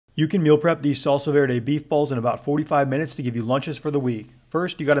You can meal prep these salsa verde beef bowls in about 45 minutes to give you lunches for the week.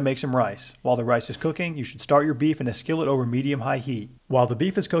 First, you got to make some rice. While the rice is cooking, you should start your beef in a skillet over medium-high heat. While the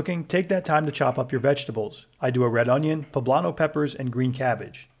beef is cooking, take that time to chop up your vegetables. I do a red onion, poblano peppers, and green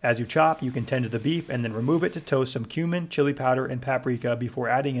cabbage. As you chop, you can tend to the beef and then remove it to toast some cumin, chili powder, and paprika before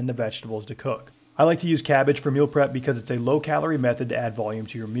adding in the vegetables to cook. I like to use cabbage for meal prep because it's a low-calorie method to add volume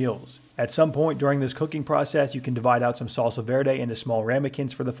to your meals. At some point during this cooking process, you can divide out some salsa verde into small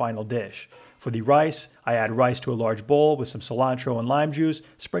ramekins for the final dish. For the rice, I add rice to a large bowl with some cilantro and lime juice,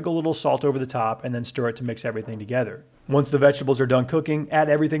 sprinkle a little salt over the top, and then stir it to mix everything together. Once the vegetables are done cooking, add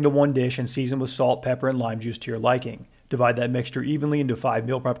everything to one dish and season with salt, pepper, and lime juice to your liking. Divide that mixture evenly into 5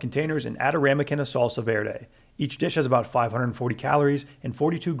 meal prep containers and add a ramekin of salsa verde. Each dish has about 540 calories and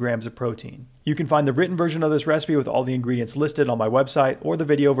 42 grams of protein. You can find the written version of this recipe with all the ingredients listed on my website or the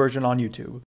video version on YouTube.